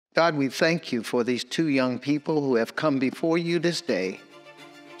God, we thank you for these two young people who have come before you this day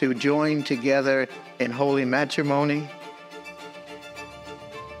to join together in holy matrimony.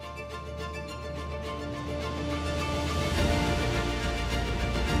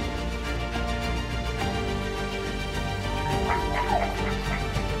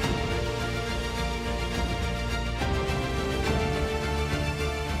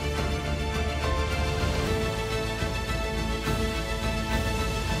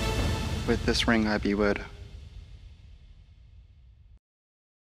 With this ring I be wed.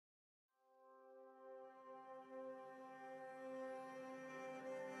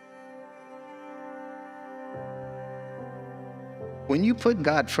 When you put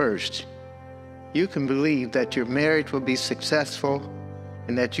God first, you can believe that your marriage will be successful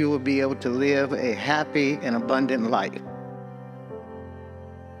and that you will be able to live a happy and abundant life.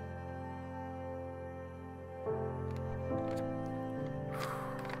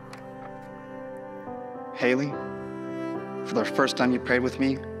 Haley, for the first time you prayed with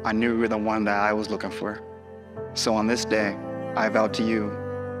me, I knew you were the one that I was looking for. So on this day, I vow to you,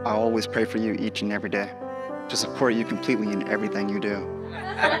 I'll always pray for you each and every day, to support you completely in everything you do,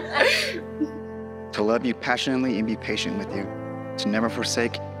 to love you passionately and be patient with you, to never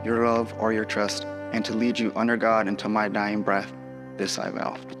forsake your love or your trust, and to lead you under God until my dying breath. This I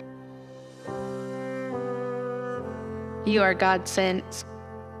vow. You are God sent,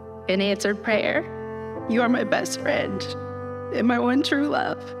 an answered prayer. You are my best friend and my one true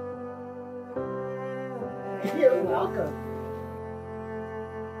love. You're welcome.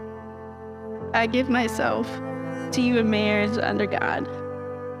 I give myself to you in marriage under God.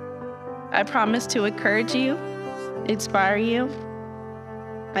 I promise to encourage you, inspire you.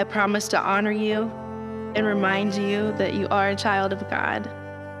 I promise to honor you and remind you that you are a child of God.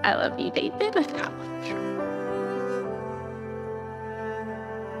 I love you, David.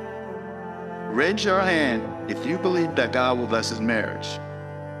 Raise your hand if you believe that God will bless his marriage.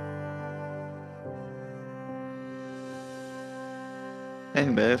 Hey,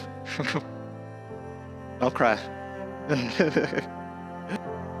 babe. Don't cry.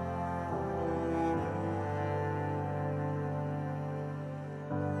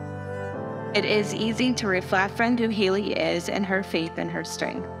 It is easy to reflect on who Haley is and her faith and her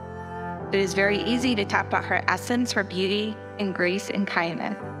strength. It is very easy to tap out her essence, her beauty, and grace and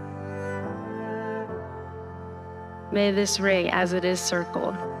kindness. May this ring, as it is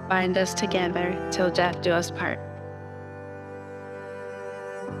circled, bind us together till death do us part.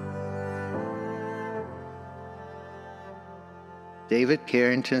 David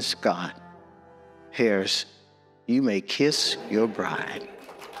Carrington Scott, Harris, you may kiss your bride.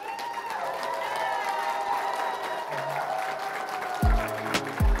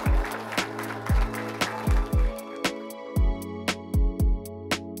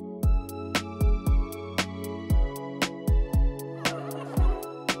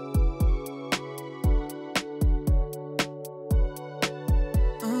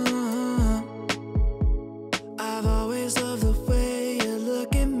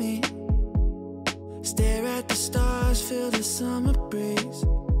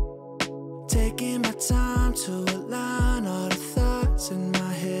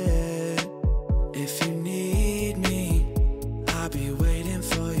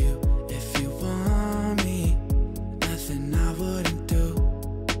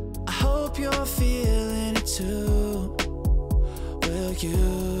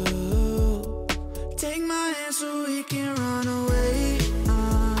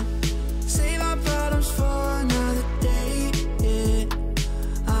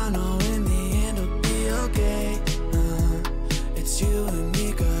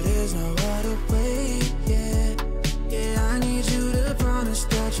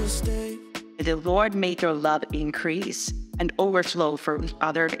 The Lord make your love increase and overflow for each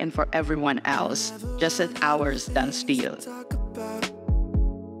other and for everyone else, just as ours does to you.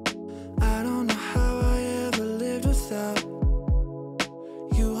 I don't know how I ever lived without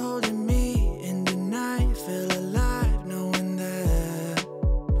you holding me in the night, feel alive knowing that.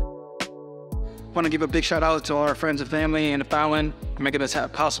 I want to give a big shout out to all our friends and family and the Fallon for making this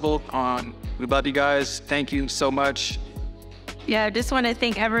possible. We love you guys. Thank you so much. Yeah, I just want to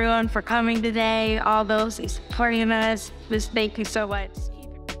thank everyone for coming today, all those supporting us. Just thank you so much.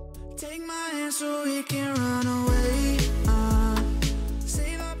 Take my hand so we can run away.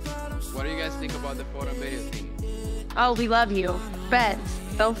 What do you guys think about the photo and video thing? Oh, we love you. Friends,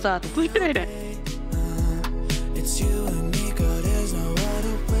 thumbs up. It's you and